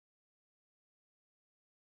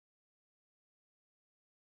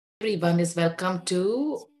Everyone is welcome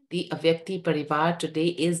to the Avyakti Parivar. Today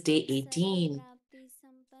is day 18.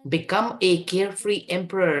 Become a carefree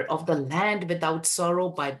emperor of the land without sorrow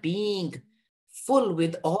by being full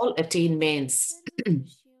with all attainments.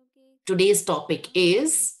 Today's topic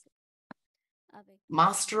is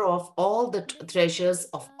master of all the treasures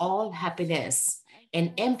of all happiness.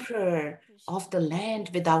 An emperor of the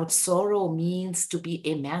land without sorrow means to be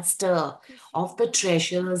a master of the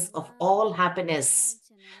treasures of all happiness.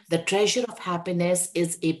 The treasure of happiness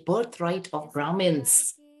is a birthright of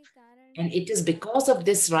Brahmins. And it is because of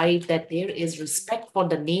this right that there is respect for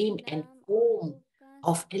the name and home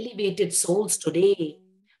of elevated souls today.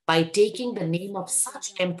 By taking the name of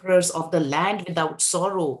such emperors of the land without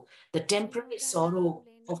sorrow, the temporary sorrow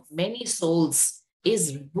of many souls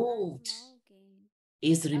is removed.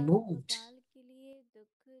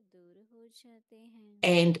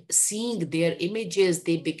 And seeing their images,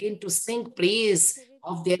 they begin to sing praise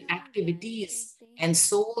of their activities, and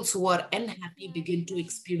souls who are unhappy begin to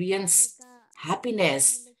experience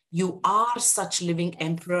happiness. You are such living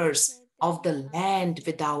emperors of the land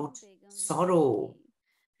without sorrow.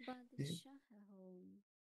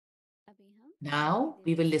 Now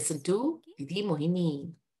we will listen to Didi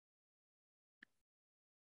Mohini.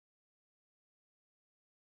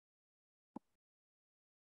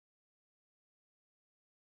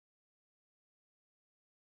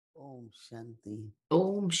 Om Shanti.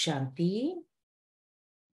 Om Shanti.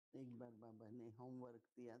 एक बार बाबा ने homework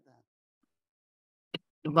दिया था।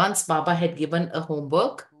 Once Baba had given a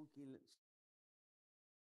homework, सुखों की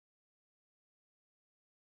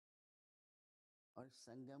और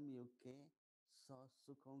संगम युग के 100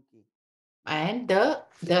 सुखों की and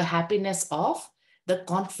the happiness of the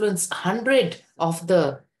confluence 100 of the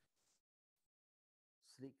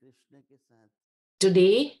Shri Krishna के साथ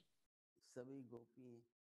today सभी गोपी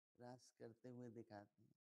रास करते हुए दिखाते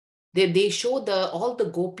हैं। they show all the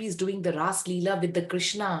gopis doing the ras leela with the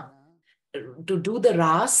Krishna. इतना To do the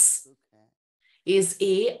ras सुख है is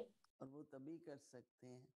और वो तभी कर सकते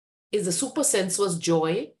हैं a super sensuous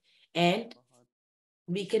joy, and बहुत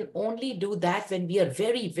we can only do that when we are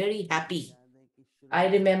very, very happy. याद है कि I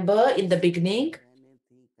शुरुआत remember in the beginning बहनें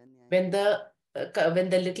थी कन्याएं when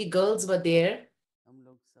the little girls were there, हम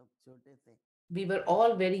लोग सब छोटे थे we were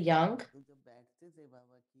all very young. तो जब बैठते थे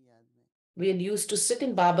बाबा की याद में We used to sit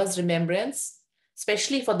in Baba's remembrance,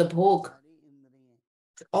 especially for the bhog. सारी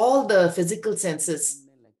इंद्रियां All the physical senses,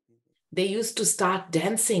 झूमने लगती थी they used to start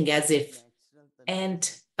dancing as if, natural तरीके and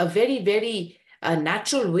से a very, very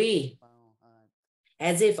natural way, पाँव हाथ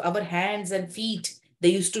as if our hands and हिलने feet, लगते थे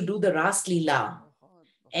they used to do the Ras Leela. बहुत बहुत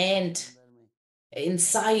And अंदर में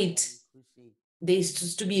inside, सारी खुशी there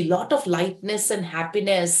used to be a lot of lightness and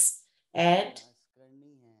happiness. And रास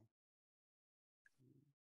करनी है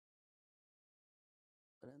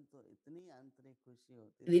परंतु इतनी आंतरिक खुशी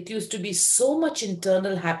होती थी it used to be so much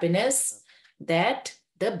internal happiness that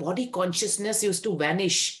the body consciousness used to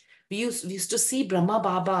vanish. We used to see Brahma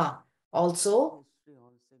Baba also. History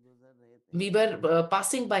hall से गुजर रहे थे We were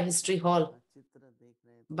passing by History Hall. वहाँ चित्र देख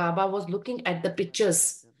रहे थे Baba was looking at the बाबा रास pictures,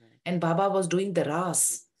 कर रहे थे and Baba was doing the जैसे Ras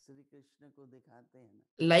श्री कृष्ण को दिखाते हैं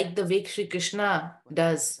ना like the way Sri Krishna बाएं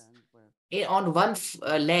does टांग पर on one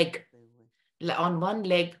हाथ leg, रखते हुए on one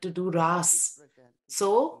leg to do किस Ras. प्रकार की खुशी So,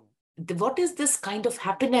 है what is this kind of और जरा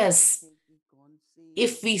happiness देखें कि कौन सी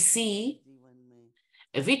if we हमारे see जीवन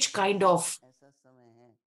में which kind of ऐसा समय है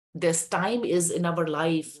this time is in our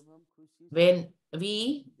life जब हम खुशी से when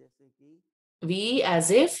we जैसे कि we as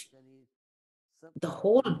सारा if शरीर सब the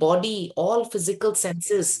whole चीजें body, all physical डांस करने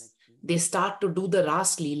senses, लगती हैं they start to do the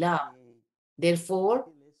Ras Leela. ये Therefore,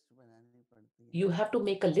 इसकी लिस्ट बनानी पड़ती है you have to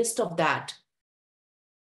make a list of that.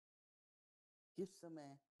 किस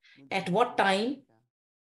समय मुझे At what महसूस time होगा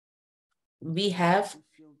we कि हम have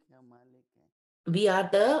खुशियों के मालिक हैं we are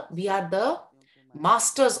the शांतियों के मालिक हैं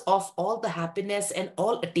masters of all the happiness and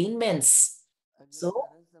all attainments. अगर So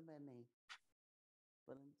हर समय नहीं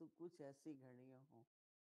परंतु कुछ ऐसी घड़ियां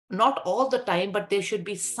हों not all the जब time, but there बहुत should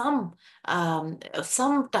be खुशी होती है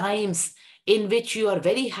some times in which you are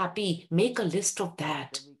very happy. Make a list of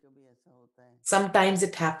that. कभी कभी ऐसा होता है Sometimes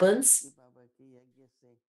it कि happens. बाबा के यज्ञ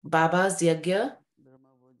से Baba's Yagya,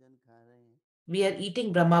 ब्रह्मा भोजन खा रहे हैं we are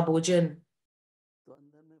eating Brahma Bhojan. तो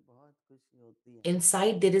अंदर में बहुत खुशी होती है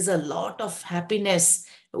Inside, there is a कि lot बाबा of हमारे happiness.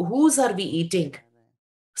 Whose are we भोजन eating? खा रहे हैं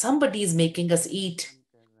Somebody is making us eat. रक्षण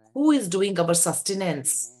कर रहे हैं Who is doing our किसके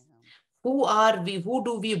sustenance? हैं हम Who are we? Who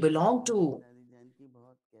do we belong हमारी to? दादी जानकी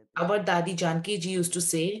बहुत कहते Our थे Dadi Janki ji used to मैं और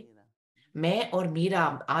say, मेरा मैं और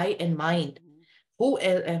मेरा, I and मैं कौन mine.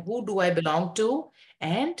 हूँ Who do I belong to?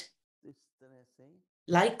 And तो इस तरह से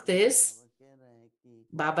like this, बाबा कह रहे हैं कि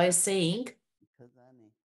Baba is saying, खजाने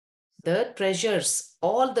The treasures,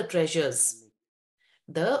 all the का treasures, मालिक,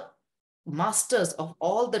 the masters of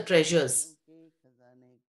all the खुशियों treasures, के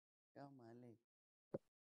खजाने का मालिक।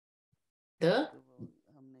 the तो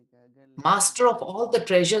हमने कहा अगर लिस्ट master of all बनाएंगे the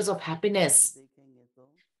treasures of और happiness. देखेंगे तो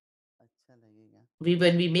अच्छा लगेगा।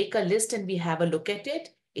 When we make a list and we have a look at it,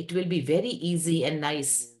 it will be very easy and थोड़ी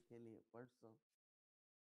nice. देर के लिए परसों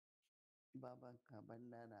बाबा का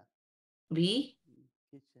भंडारा, We,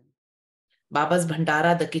 kitchen, Baba's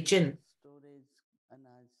Bhandara, the kitchen, storage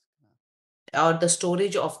अनाज का, or the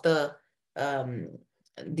storage of um,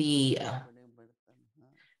 the बड़े बड़े बर्तन,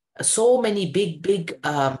 हाँ, so many big, एक big, जितना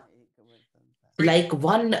एक बर्तन था। like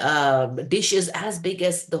one dish is as big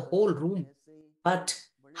as the बस whole room. ऐसे ही But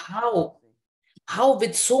बड़ी खुशियों how, से how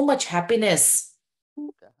with so much happiness,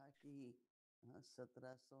 कहा कि हाँ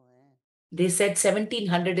 1700 हैं, they said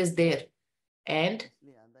 1700 is there. And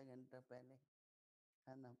इसलिए आधा घंटा पहले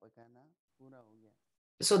खाना पकाना पूरा हो गया।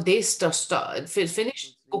 so they मैं सोच finished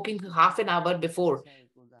रही थी cooking कि half an कितना hour before. अच्छा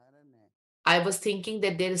एक उदाहरण है I was thinking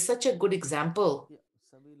that there is such a good example. कि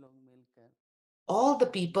सभी लोग मिलकर All the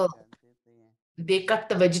सब्जियां people, काट देते हैं, they cut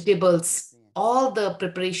the सब्जियां काट vegetables, देते हैं, all the और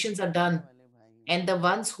preparations are पकाने done. वाले भाई And the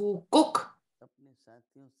ones who cook, अपने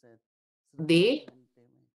साथियों से सिर्फ 2 they, घंटे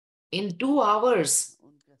में, in 2 hours,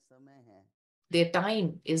 उनका समय है, their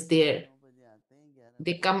time is सुबह there. 9 बजे आते हैं, 11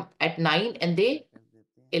 They बजे come at 9 खाना and पूरा they, कर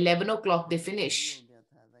देते हैं। 11 o'clock, they तो रेडी हो finish. गया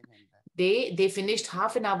था आधा घंटा, They finished लेकिन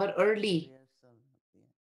half an जब hour early. रिहर्सल होती है,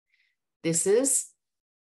 This is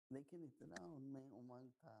लेकिन इतना उनमें उमंग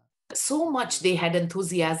था, so much जोश they था, had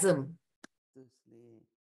enthusiasm. तो इसलिए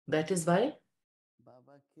That is why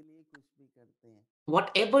बाबा के लिए कुछ भी करते हैं,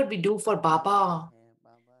 whatever we do for यज्ञ Baba, है,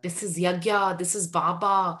 बाबा this है, is Yagya, this is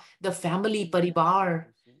Baba, the family इसमें क्या है parivar.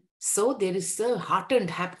 खुशी? So there is a heart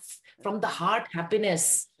and from the heart Begampur का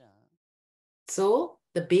happiness. बादशाह So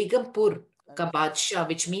the Begumpur ka अक्सर Badshah,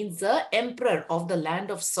 which क्या means बोलता the है, emperor of the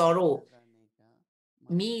land of खुशियों के sorrow, खजाने का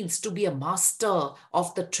मालिक। means to be a master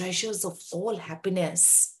of the treasures of all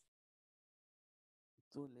happiness.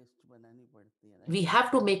 तो लिस्ट बनानी पड़ती है, We right?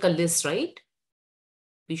 have to make a list, right?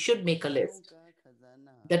 We should make a खुशियों list. का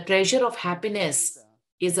खजाना The treasure of ब्राह्मणों happiness का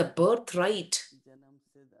is a birthright जन्म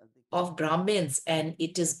सिद्ध of अधिकार है। Brahmins, and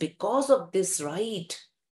it is because of this right,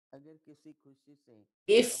 अगर किसी खुशी से हम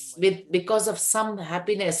if with वंचित because हैं of some तो उसका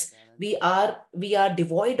happiness कारण we क्या है? are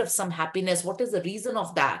devoid of some happiness, what is the reason of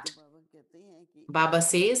तो that? बाबा कहते हैं कि Baba इस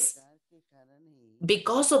says, अधिकार के कारण ही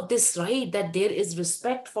because of this right, that there is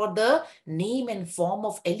respect for the name and form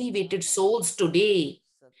of elevated महामानव souls today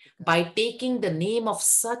by सत्कार होता taking है। the name of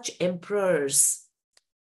such emperors,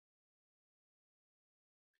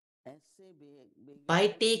 ऐसे by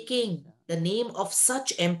बेगमपुर के taking बादशाह the name of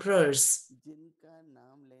such emperors जिनका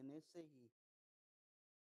नाम लेने से ही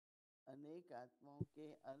अनेक आत्माओं के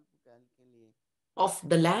अल्पकाल के लिए of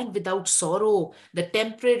the land without दुख हो sorrow, the जाते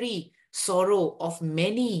हैं, temporary sorrow of जब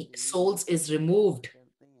many देवी souls देवताओं is की स्तुति removed.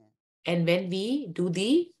 करते हैं, And when we do the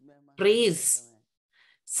इसमें महामंत्र praise, में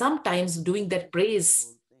sometimes doing ऐसे that शब्द praise,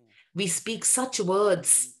 बोलते हैं we speak such जो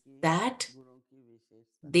words उनकी that गुणों की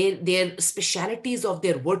विशेषता है। their specialities of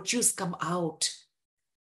their virtues come out.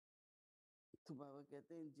 तो बाबा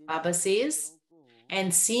कहते हैं Baba जिनके चित्रों says, को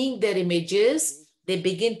and seeing their images, देश they में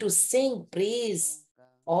begin to sing चित्रों praise का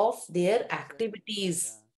of their चरित्रों का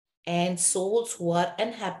activities. And souls विकसित who are होता है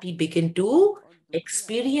unhappy begin to और दुखी आत्माएं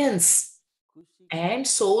experience, खुशी का and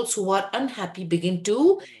souls who are unhappy begin to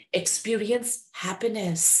पाने लगती हैं। experience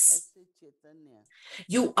happiness. ऐसे चैतन्य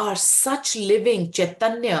You are such living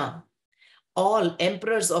Chaitanya, all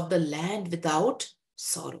emperors of the land without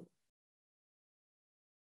sorrow.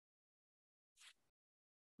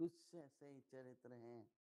 कुछ ऐसे ही चरित्र हैं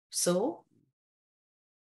So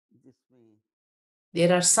जिसमें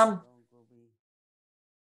there are some, देवताओं को भी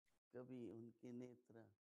कभी उनके नेत्र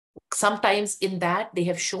sometimes in that they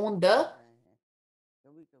have shown आंसू the, दिखाए हैं,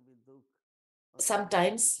 कभी कभी दुख और विलाप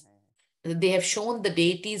sometimes दिखाए हैं। they have shown the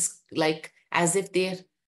deities like as if they're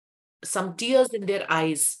some tears in their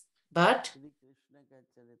eyes. But Shri Krishna का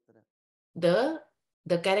चरित्र, the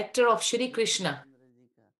the character of Shri Krishna Ramchandra ji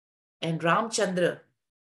का and Ramchandra,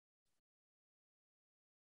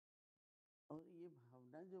 और ये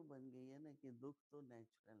भावना जो बन गई है ना कि दुख तो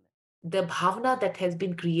नेचुरल है, the bhavana that has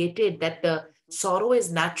been created that जीवन the में सुख sorrow is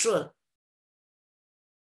नेचुरल है। natural.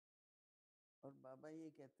 और बाबा ये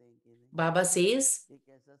कहते हैं कि नहीं, Baba says एक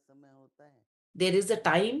ऐसा समय होता है there is a जब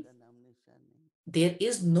दुख time, का नाम निशान नहीं, there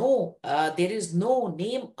is no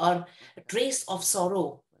name or और trace कागज of में लिख sorrow,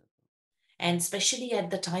 पर दो, and especially at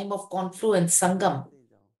the time of confluence sangam, लिखते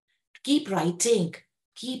जाओ। keep writing,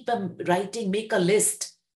 keep writing, make a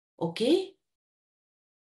list. Okay,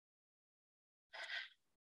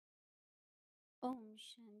 Om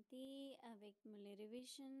Shanti. Awake मूल्य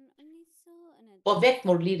revision 1929। Perfect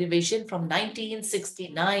Murli revision from अपनी मूल्य भाग्य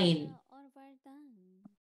 1969. और वरदान।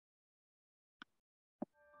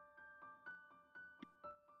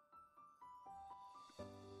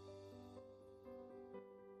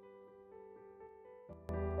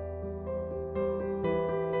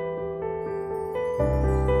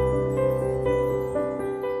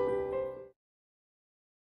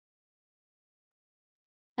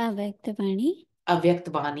 अव्यक्त वाणी। Avyakt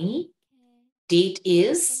Vani. है Date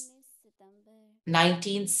is 19 September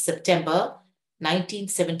 19th September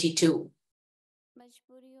 1972। 1972.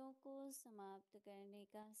 मजबूरियों को समाप्त करने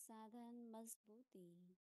का साधन मजबूती।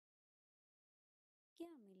 क्या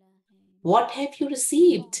मिला है, What have you कौन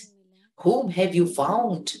received? मिला Whom have you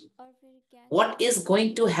found? और फिर क्या What करना is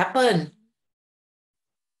going to है, happen?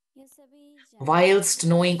 ये सभी जानते Whilst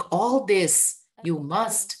हुए knowing all this, you अतीन्द्रिय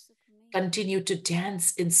must सुख में continue to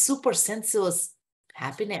dance in super sensuous झूमते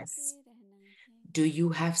happiness. रहना है। Do you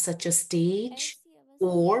have such a stage? ऐसी अवस्था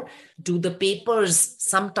Or do कि the papers शरीर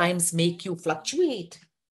टूटने sometimes का make you है। fluctuate?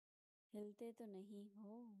 हिलते तो नहीं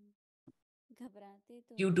हो, घबराते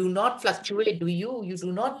तो You do नहीं not हो, fluctuate, do you? You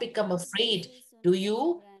do not ये become दूसरों afraid, से do सुनकर you?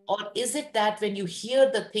 घबराने Or is लगे, it that when you hear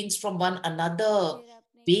the things from one another, फिर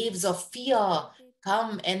अपने waves काम of fear छोड़ देते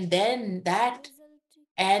come हैं। and then रिजल्ट कैसा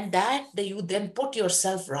you then put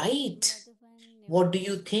yourself right? Madhuban What do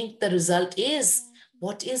you निवासियों think के the result लिए is?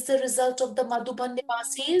 What चाहिए। is the result of the Madhuban Madhuban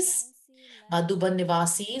Nivasis? निवासी लाइट Madhuban हाउस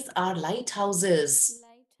Nivasis हैं। are lighthouses.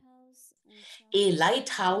 लाइट हाउस ऊंचा A होता है,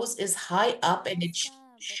 lighthouse is high up and it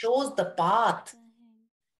रास्ता shows the बतलाता path. रहता है।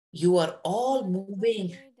 You are all Madhuban moving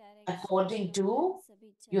के डायरेक्शन according प्रमाण to,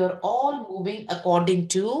 सभी you are चलते all हैं। moving according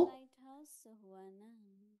to light house हुआ ना,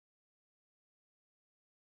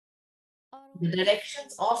 और the ऊंची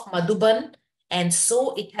directions of Madhuban, and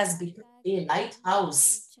so जैसे it has become Dwarka a का lighthouse.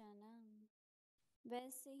 ऊंचा नाम,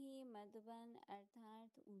 वैसे ही मधुबन अर्थात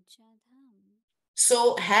ऊंचा धाम।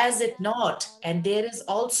 So has it संसार not? और And there is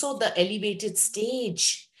बाकी also the ऊंचाइयों elevated में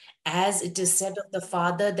stage. As it is said ताश of the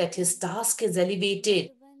father that his लगाकर task is elevated.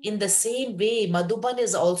 Madhuban In the same निवासी way, Madhuban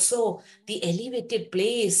is light house also the हैं। elevated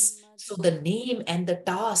place. So the Madhuban name and the निवासी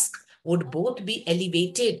task would both be अभ्यस्त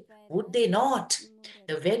elevated, would they वैराग्य not?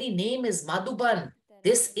 The Murthy. very name is Madhuban. एक तरफ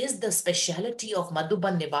This is the Madhuban speciality of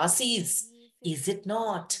Madhuban और Nivasis, ही फिर is it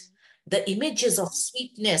not? वैराग्य। The images of बिना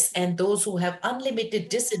sweetness सोचे and those who have unlimited वैराग्य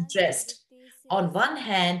disinterest. वृत्ति से On one संसार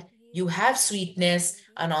hand, भी you have त्याग sweetness,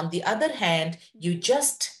 पाएंगे। and on the other hand, you Madhuban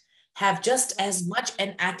just have just as much वासना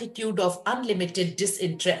an attitude कुहक of में unlimited अव्यवस्थाएं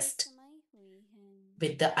disinterest. समाई हुई हैं।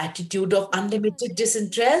 With the attitude of unlimited सौभाग्य इन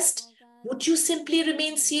disinterest, सबों का would you कहीं simply नहीं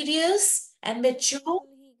remain होगा, serious and वे mature?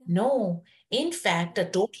 बिल्कुल ही घमंड No. In fact, a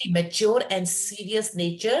घमंड totally mature and करने serious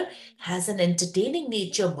nature लगेंगे। has an entertaining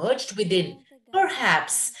nature एक merged within. अर्थात गहरा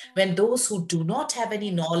Perhaps पाता when है, those who do not have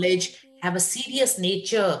any Madhuban knowledge की have a serious गंभीर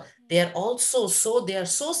nature, बात है। they are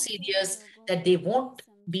so जिसे serious लोगों that को they भी won't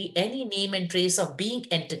be समझाना any name and trace of being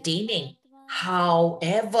यह entertaining. महात्मा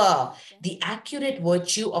However, साहब the कहते accurate हैं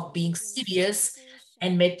virtue of कि being जिनके serious से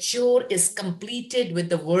and शांति mature is मिले, completed with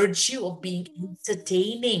the virtue of being लेकिन उसके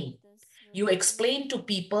entertaining. शांत You स्वरूप explain to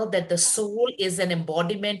people that the soul is an आत्मविश्वास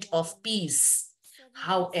embodiment पैदा of peace. सभी में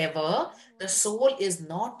However, समाया the हुआ है। soul is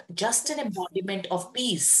not just an तो उससे embodiment of कहीं के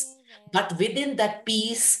peace, but वैराग्य within that रस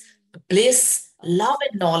peace, भरे bliss, और love,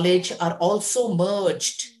 and knowledge संसार are also में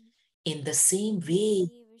merged. कहीं In the same way,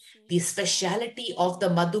 यही the विशेषता speciality of the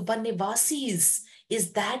रहना Madhuban जरूरी है। Nivasis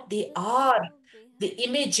is that they जब वो are the बेहद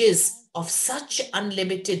images निस्वार्थ of such प्रीति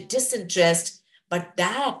unlimited निभाते हैं, disinterest, but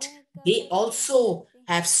that वह they कभी नहीं also डरते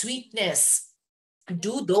have हैं। sweetness.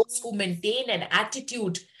 Do यदि those वो who maintain an निस्वार्थ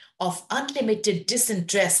attitude of unlimited खींच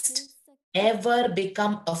disinterest सकते ever हैं,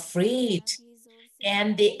 become afraid? कितना भी जोर से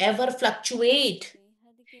Can they चाहे ever fluctuate?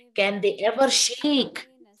 बेहद के Can they ever वैराग्य shake? के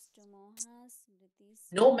नष्ट मोहा स्मृति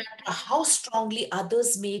से No matter हो, how strongly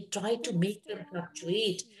others may try तो to make नष्ट them मोहा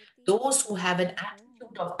fluctuate, स्मृति those से who have an हो।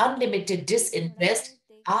 attitude of unlimited थोड़ा disinterest और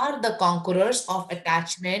देखो, are the conquerors of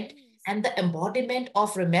attachment Shanti and the से embodiment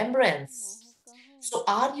of क्या remembrance. मोह कहो, So,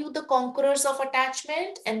 are you the conquerors of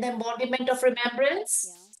attachment and the embodiment संसार of से remembrance?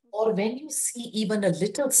 क्या Or हुक्म, when you see even a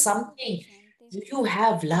little इसको something, पहचानते do हुए you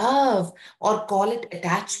have love or call it यदि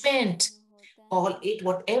attachment? स्नेह होता Call है, it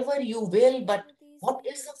whatever you will, but प्रकृति what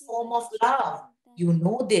से is ही the उसकी form of परिचय love? होता You है।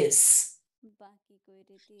 know this. बाकी कोई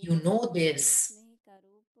रीति You know रिवाज से this. स्नेह का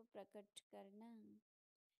रूप प्रकट करना,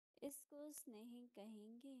 इसको स्नेह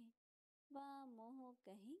कहेंगे, वह मोह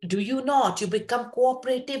Do कहेंगे। you not? You become सभी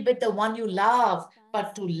cooperative with the जीवों one you को love, आसपास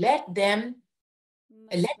but to let रखते them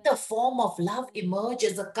let the Madhuban form of love निवासी emerge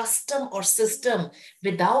as a custom or light system house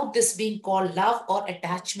without this being हैं। called love or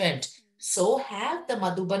attachment. So have the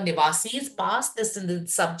Madhuban Nivasis passed this in the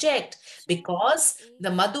subject, चांद because एक the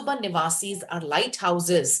Madhuban समंदर Nivasis है are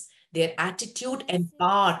lighthouses. Their attitude ऐसे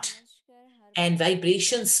impart समझकर हर and पल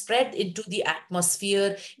vibrations गुजरता spread है into the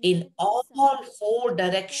atmosphere in गिरते all समय four करो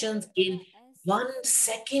directions in थोड़ा ऐसे 1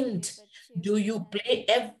 second. मेरे बच्चे Do हो you जाना play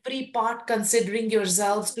every part considering जो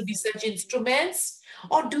yourselves to be such गुजरती है instruments?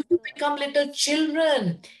 Or do you अब become little अच्छा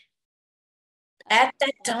children? है At अब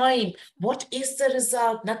that time, अच्छा what is the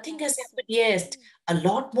result? Nothing अब has happened सोचिए yet. A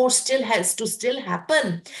lot more still has to still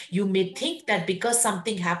happen. इसमें You may थोड़ा think सा that because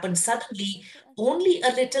something happened सोचेंगे suddenly, तो अच्छा only a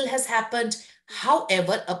लगेगा little has happened. क्योंकि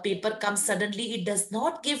However, a paper comes यही suddenly, it does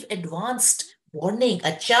not give सोचेंगे advanced warning. तो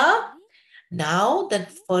Acha? यही Now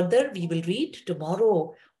that सोचेंगे further we तो will read यही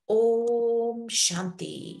tomorrow. Om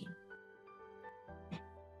Shanti.